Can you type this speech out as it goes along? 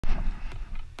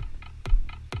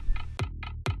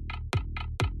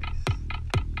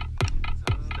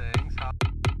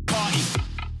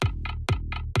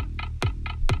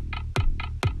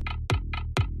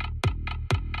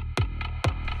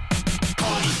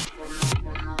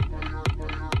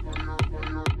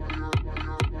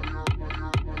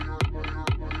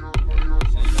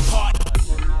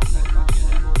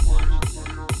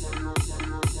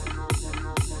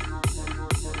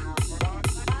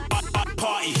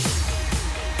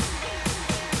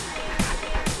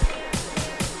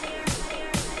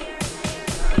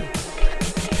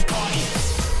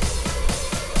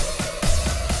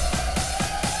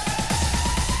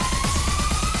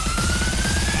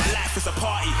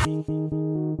My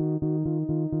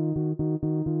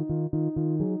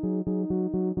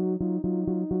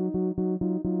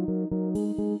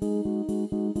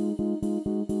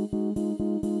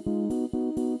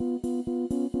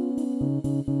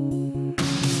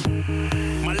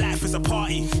life is a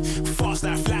party, fast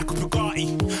life like a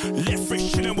Bugatti. Left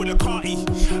wrist chillin' with a carty,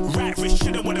 right wrist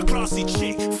chillin' with a classy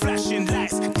chick. Flashing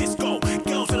lights, disco,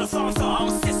 girls in the farm, so I'm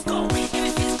Cisco.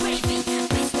 Everything's crazy,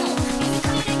 let's go. Baby,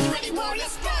 come on and get ready, boy,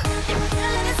 let's go.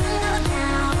 Never let the sun go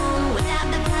down without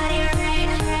the party rain.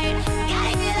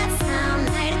 Gotta hear that sound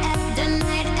night after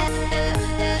night after.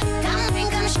 Come rain,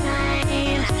 come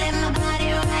shine, I let my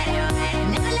body ride.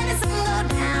 Never let the sun go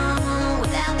down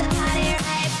without the party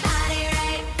rain. Party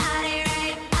rain, party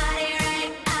rain, party rain,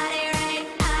 party rain,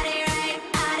 party rain,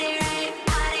 party rain,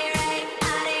 party rain,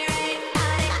 party rain,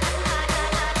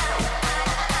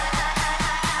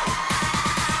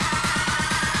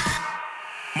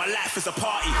 My life is a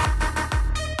party.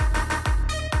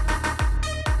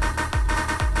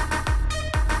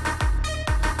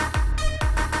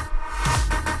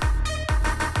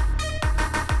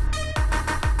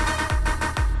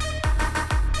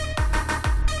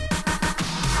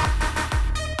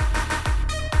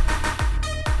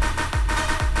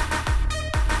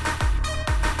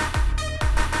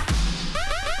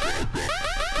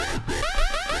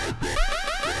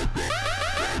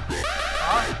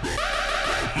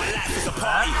 My life is a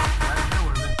party.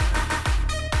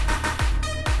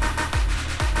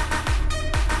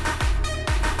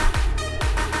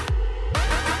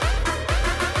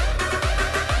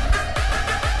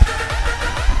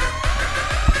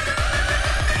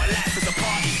 My life is a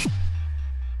party.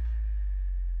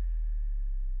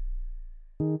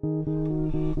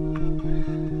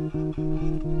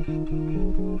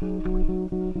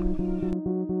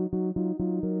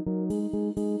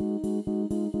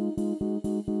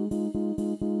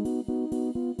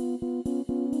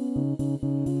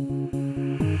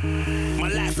 My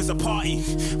life is a party,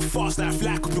 fast life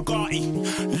like a Bugatti.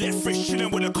 Left wrist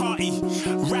chillin' with a carty,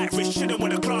 right wrist chillin'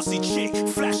 with a classy chick.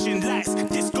 Flashing lights,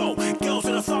 disco, girls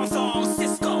in the farm, so I'm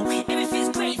Cisco. everything's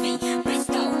crazy, let's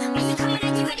go. Baby, come on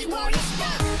and get ready, boy, let's go.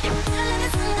 Never let the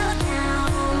sun go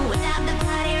down without the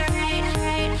party rain.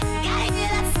 Gotta hear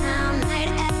that sound night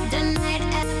after night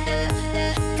after.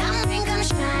 Come rain, come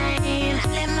shine, I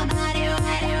let my body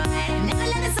ride. Never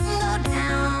let the sun go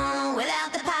down without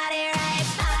the party rain.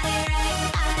 Party rain,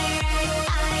 party rain,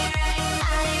 party rain,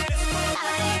 party rain,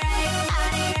 party rain,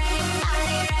 party rain, party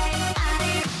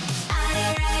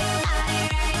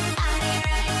rain, party rain, party rain,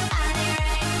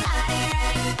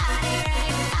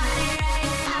 party rain,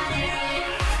 party rain.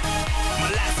 My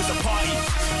life is a party,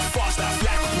 fast life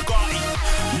like a Bugatti.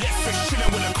 Left wrist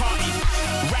chillin' with a carty,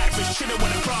 right wrist chillin'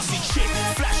 with a classy chick.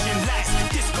 Flashing lights,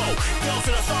 disco, girls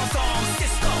in the farm, so I'm Cisco.